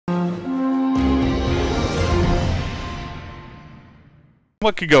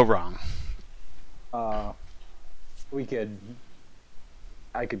What could go wrong? We could.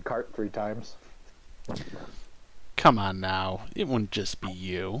 I could cart 3 times. Come on now. It wouldn't just be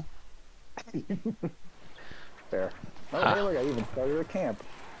you. Fair. Oh, hey, look, I even started a camp.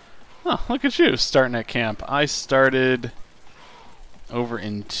 Oh, look at you starting at camp. I started over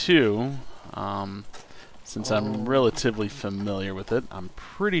in 2. Since I'm relatively familiar with it, I'm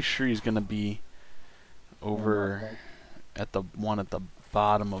pretty sure he's going to be over at the one at the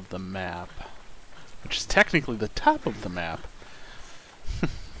bottom of the map, which is technically the top of the map.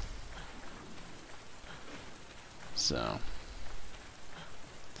 So,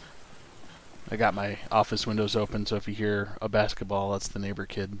 I got my office windows open, so if you hear a basketball, that's the neighbor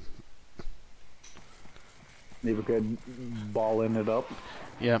kid. Neighbor kid balling it up.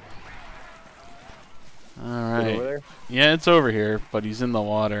 Yep. Alright. Over there? Yeah, it's over here, but he's in the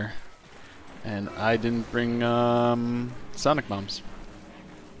water. And I didn't bring sonic bombs.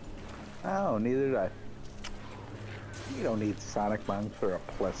 Oh, neither did I. You don't need sonic bombs for a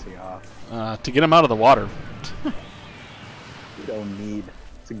Plesioth. To get him out of the water. You don't need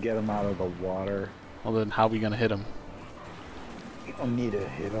to get him out of the water. Well, then how are we going to hit him? You don't need to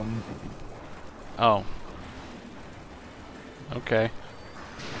hit him. Oh. Okay.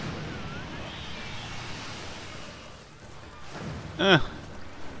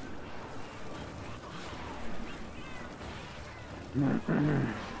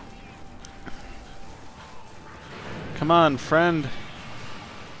 Come on, friend.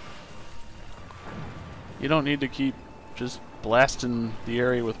 You don't need to keep just blasting the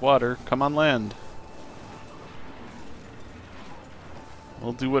area with water. Come on land.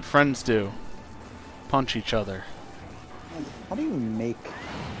 We'll do what friends do. Punch each other. How do you make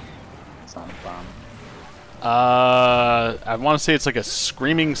a sonic bomb? I want to say it's like a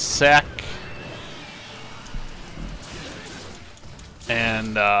screaming sack.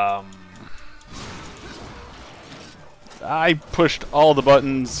 And, I pushed all the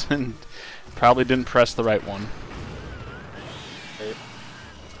buttons and probably didn't press the right one.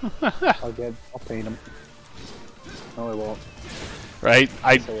 I'll paint him. No, I won't. Right?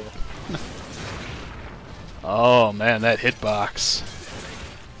 Oh man, that hitbox.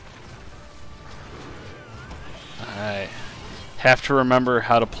 Alright. Have to remember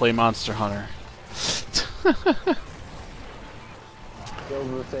how to play Monster Hunter. Kill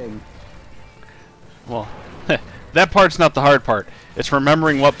the thing. Well, that part's not the hard part. It's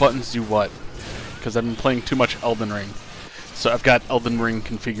remembering what buttons do what. Because I've been playing too much Elden Ring. So I've got Elden Ring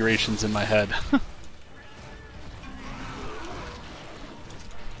configurations in my head.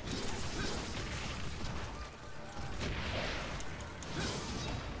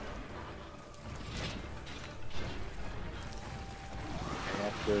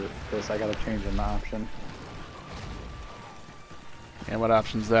 After this, I gotta change an option. And what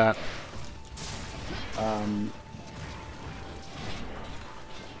option's that?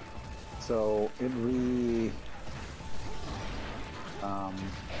 So it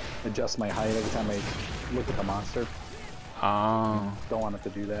adjusts my height every time I look at the monster. Oh. Don't want it to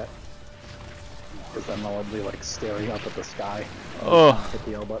do that. Because then I'll be like staring up at the sky. Oh. Hit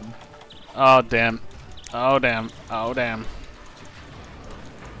the L button. Oh damn. Oh damn. Oh damn.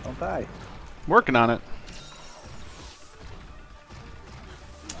 Don't die. Working on it.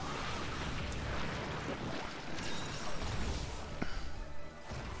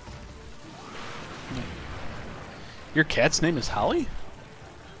 Your cat's name is Holly?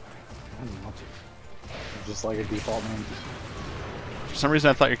 I don't know. Just like a default name. For some reason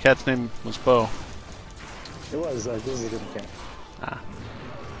I thought your cat's name was Bo. It was, this is a different cat. Ah.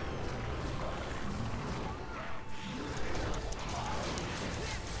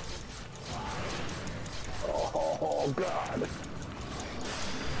 Oh god.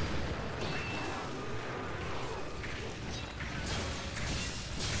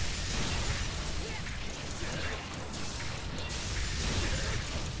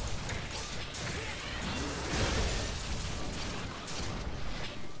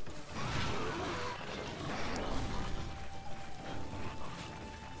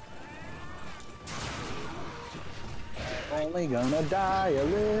 Only gonna die a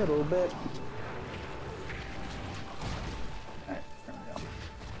little bit. Alright, there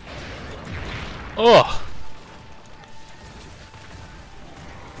we go. Ugh.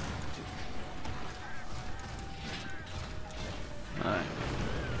 Alright.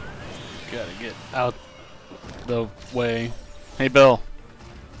 Gotta get out the way. Hey, Bill.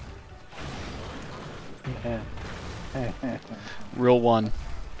 Real one.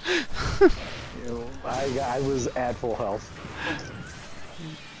 I was at full health.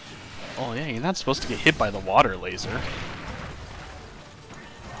 Oh yeah, you're not supposed to get hit by the water laser.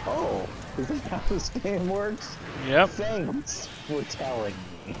 Isn't that how this game works? Yep. Thanks for telling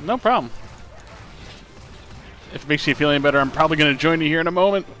me. No problem. If it makes you feel any better, I'm probably going to join you here in a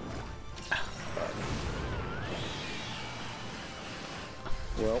moment.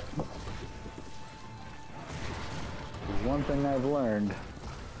 Well, there's one thing I've learned.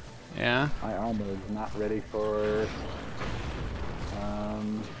 Yeah? My armor is not ready for...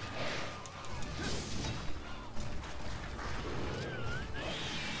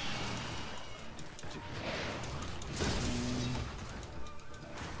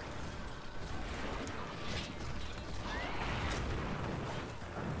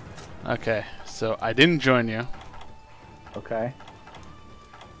 Okay, so I didn't join you. Okay.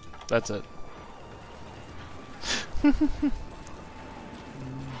 That's it.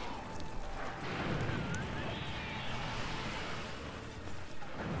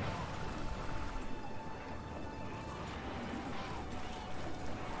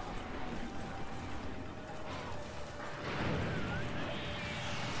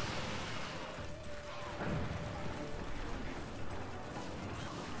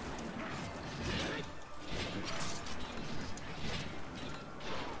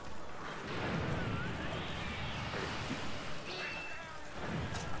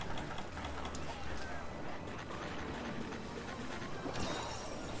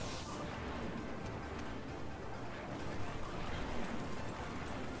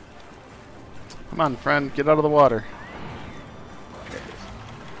 Come on, friend, get out of the water.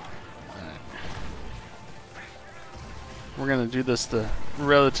 Alright. We're gonna do this the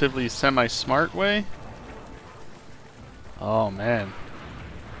relatively semi-smart way. Oh man.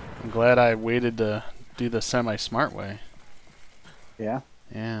 I'm glad I waited to do the semi-smart way. Yeah?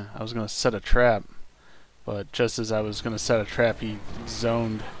 Yeah, I was gonna set a trap, but just as I was gonna set a trap, he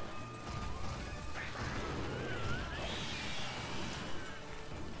zoned.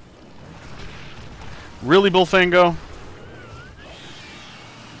 Really, Bullfango?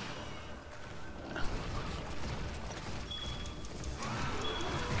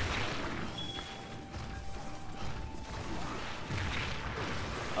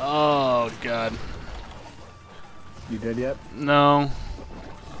 Oh, God. You dead yet? No.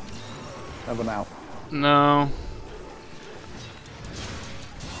 How about now? No.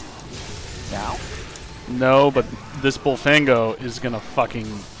 Now? No, but this Bullfango is gonna fucking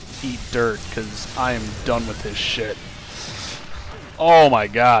eat dirt, because I am done with this shit. Oh my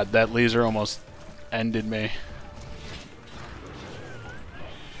god, that laser almost ended me.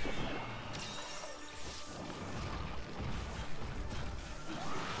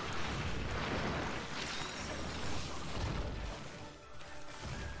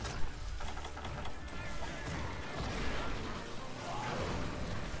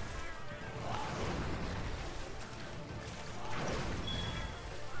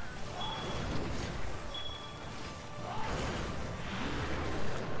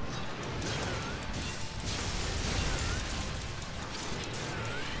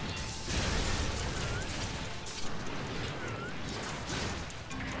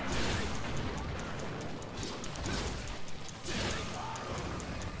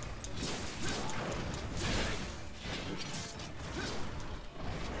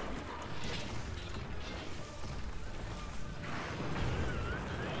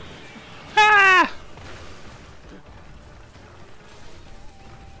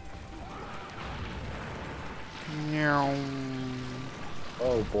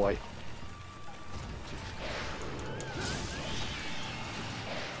 Oh boy.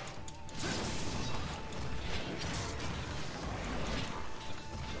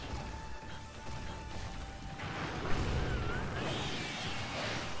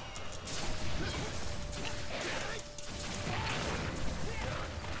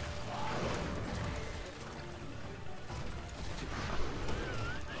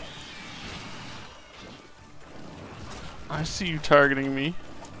 I see you targeting me.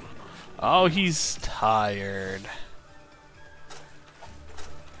 Oh, he's tired.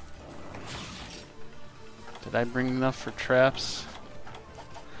 Did I bring enough for traps?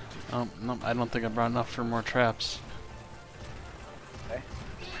 Oh, no, I don't think I brought enough for more traps. Okay.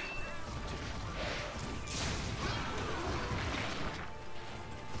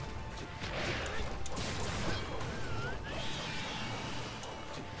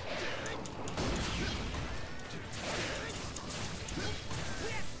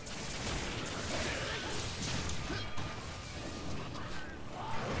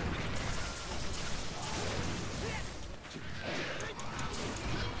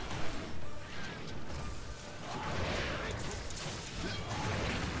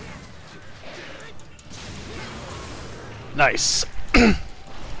 Nice.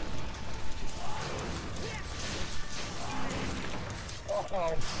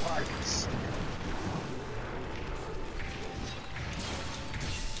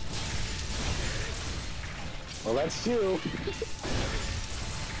 Well, that's you.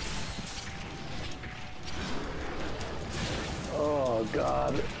 Oh,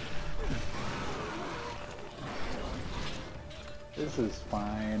 God. This is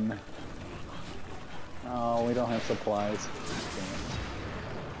fine. Oh, we don't have supplies. Damn it.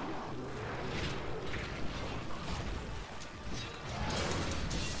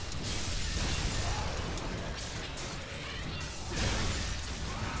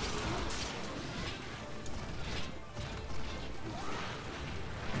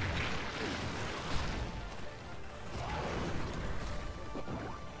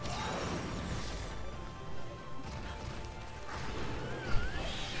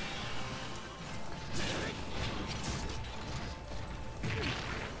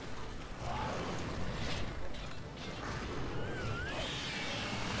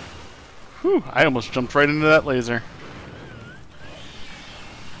 Whew, I almost jumped right into that laser.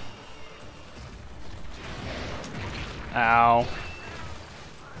 Ow.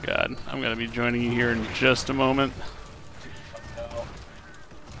 God, I'm gonna be joining you here in just a moment. No.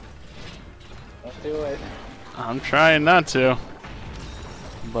 Don't do it. I'm trying not to.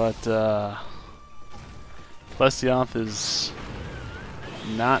 But, Plesioth is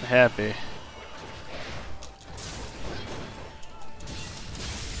not happy.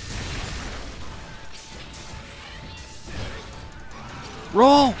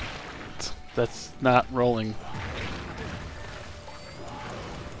 Roll! That's not rolling.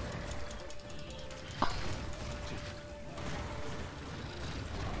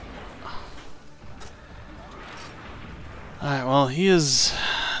 Alright, well, he has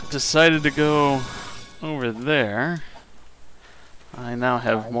decided to go over there. I now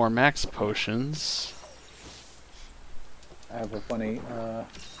have more max potions. I have a funny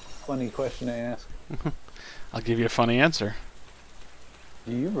question to ask. I'll give you a funny answer.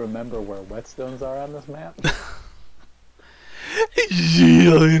 Do you remember where whetstones are on this map?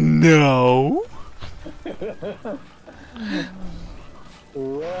 Yeah, no.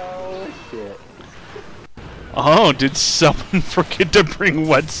 Well, shit. Oh, did someone forget to bring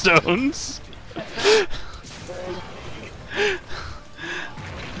whetstones?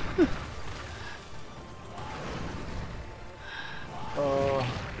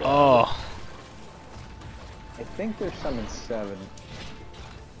 Oh. I think there's some in 7.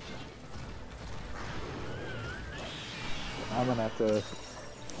 I'm gonna have to...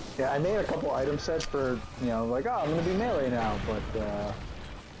 Yeah, I made a couple item sets for, you know, like, oh, I'm gonna be melee now, but,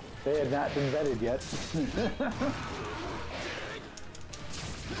 they had not been vetted yet.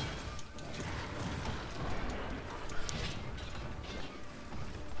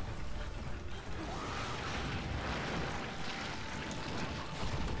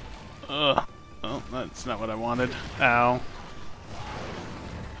 Ugh. Oh, that's not what I wanted. Ow.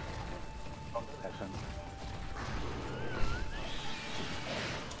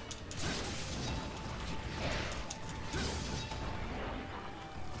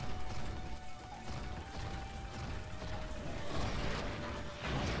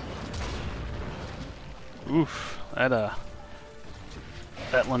 Oof, that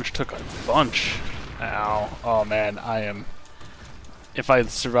lunge took a bunch. Ow. Oh man, I am... If I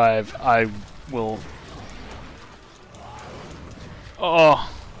survive, I will... Oh!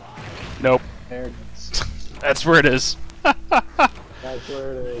 Nope. There it is. That's where it is. That's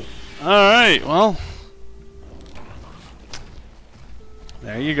where it is. Alright, well...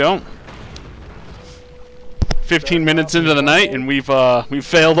 There you go. 15 minutes into the night and we've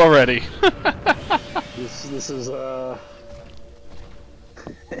failed already. This is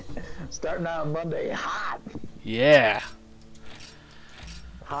starting out Monday hot. Yeah.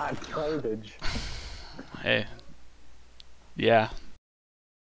 Hot garbage. Hey. Yeah.